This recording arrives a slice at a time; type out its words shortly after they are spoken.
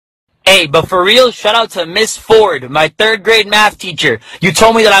Hey, but for real, shout out to Miss Ford, my third grade math teacher. You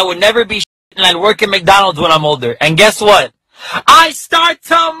told me that I would never be and I'd work at McDonald's when I'm older. And guess what? I start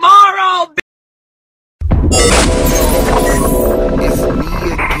tomorrow, It's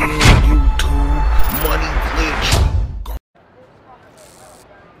me again, YouTube. Money glitch.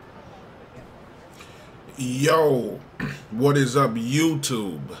 Yo, what is up,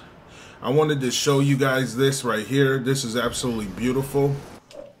 YouTube? I wanted to show you guys this right here. This is absolutely beautiful.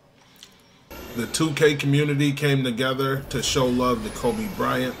 The 2K community came together to show love to Kobe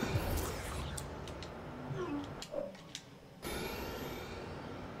Bryant.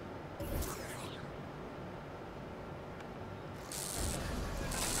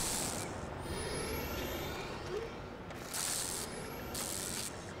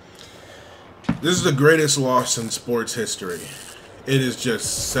 This is the greatest loss in sports history. It is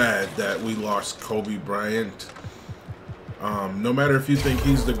just sad that we lost Kobe Bryant. No matter if you think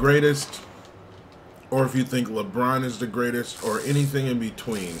he's the greatest, or if you think LeBron is the greatest, or anything in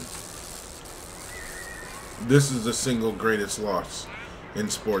between, this is the single greatest loss in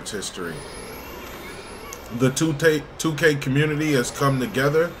sports history. The 2K community has come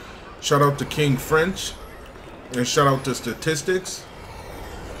together. Shout out to King French, and shout out to Statistics.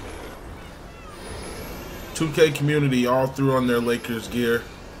 2K community all threw on their Lakers gear,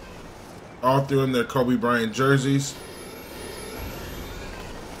 all threw on their Kobe Bryant jerseys.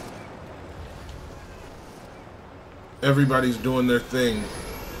 Everybody's doing their thing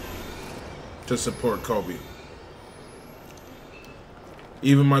to support Kobe.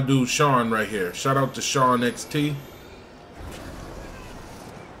 Even my dude Sean right here. Shout out to Sean XT.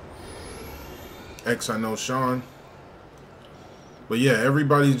 I know Sean. But yeah,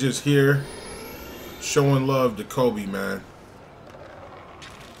 everybody's just here showing love to Kobe, man.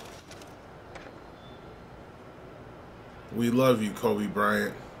 We love you, Kobe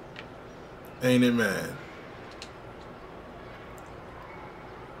Bryant. Ain't it, man?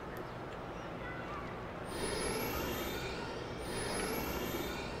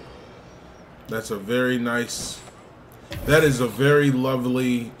 That's a very nice, that is a very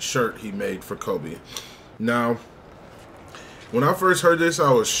lovely shirt he made for Kobe. Now, when I first heard this,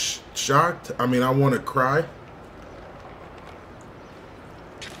 I was shocked. I mean, I want to cry.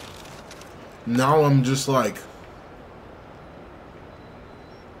 Now I'm just like,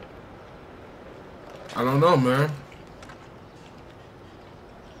 I don't know, man.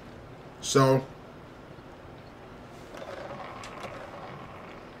 So,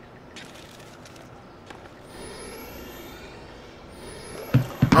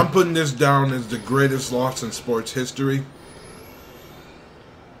 I'm putting this down as the greatest loss in sports history.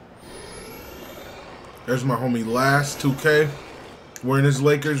 There's my homie Last 2K wearing his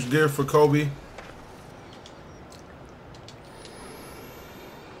Lakers gear for Kobe.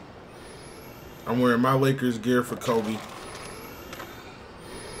 I'm wearing my Lakers gear for Kobe.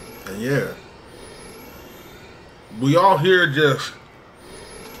 And yeah, we all here just,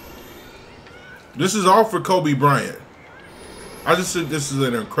 this is all for Kobe Bryant. I just think this is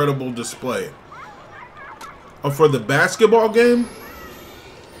an incredible display. For the basketball game,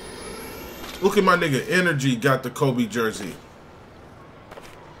 look at my nigga Energy got the Kobe jersey.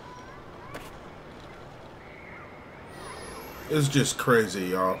 It's just crazy,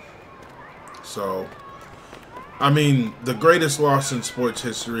 y'all. So, I mean, the greatest loss in sports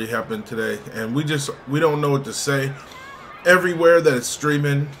history happened today, and we don't know what to say. Everywhere that it's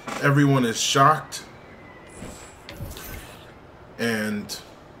streaming, everyone is shocked. And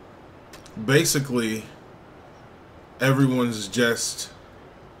basically, everyone's just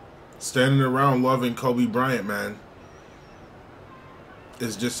standing around loving Kobe Bryant, man.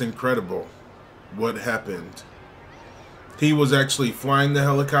 It's just incredible what happened. He was actually flying the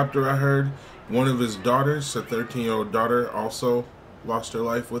helicopter, I heard. One of his daughters, a 13-year-old daughter, also lost her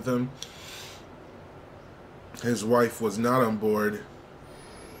life with him. His wife was not on board.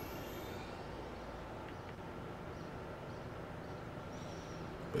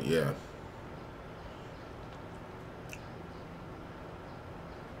 But yeah.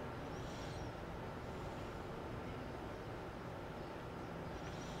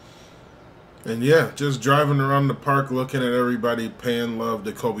 And yeah, just driving around the park looking at everybody paying love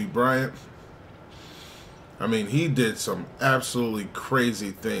to Kobe Bryant. I mean, he did some absolutely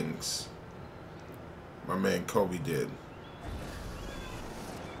crazy things. My man Kobe did.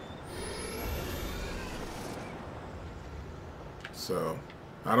 So,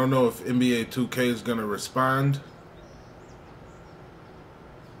 I don't know if NBA2K is going to respond.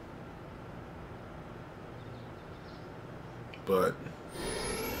 But,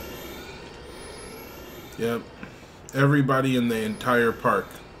 yep, everybody in the entire park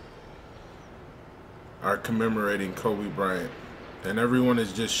are commemorating Kobe Bryant. And everyone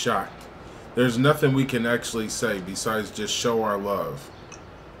is just shocked. There's nothing we can actually say besides just show our love.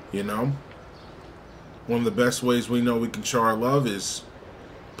 You know? One of the best ways we know we can show our love is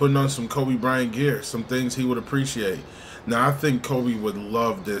putting on some Kobe Bryant gear, some things he would appreciate. Now, I think Kobe would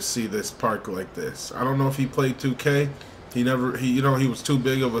love to see this park like this. I don't know if he played 2K. He was too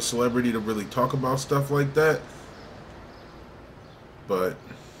big of a celebrity to really talk about stuff like that. But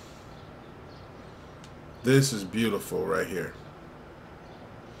this is beautiful right here.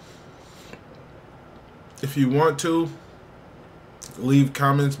 If you want to, leave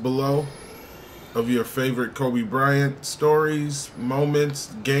comments below of your favorite Kobe Bryant stories,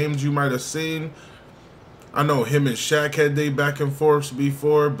 moments, games you might have seen. I know him and Shaq had they back and forths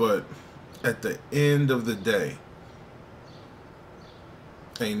before, but at the end of the day,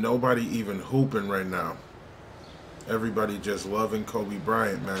 ain't nobody even hooping right now. Everybody just loving Kobe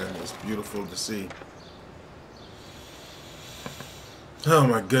Bryant, man. It's beautiful to see. Oh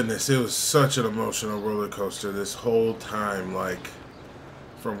my goodness, it was such an emotional roller coaster this whole time. Like,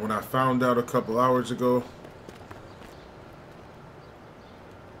 from when I found out a couple hours ago.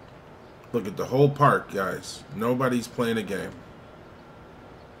 Look at the whole park, guys. Nobody's playing a game.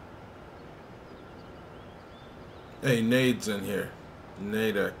 Hey, Nade's in here.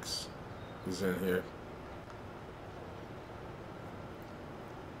 Nadex is in here.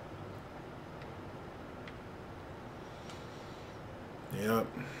 Yep.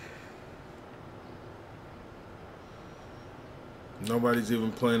 Nobody's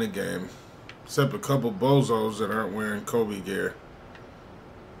even playing a game. Except a couple bozos that aren't wearing Kobe gear.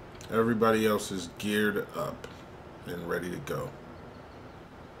 Everybody else is geared up and ready to go.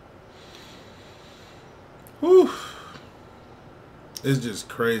 Whew. It's just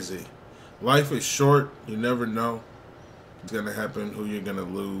crazy. Life is short. You never know what's going to happen, who you're going to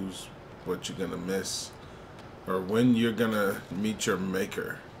lose, what you're going to miss, or when you're going to meet your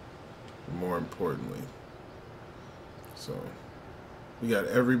maker, more importantly. So, we got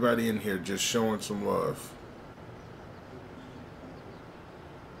everybody in here just showing some love.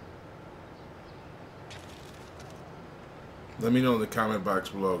 Let me know in the comment box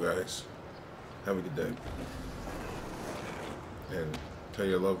below, guys. Have a good day. And tell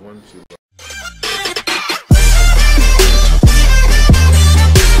your loved ones.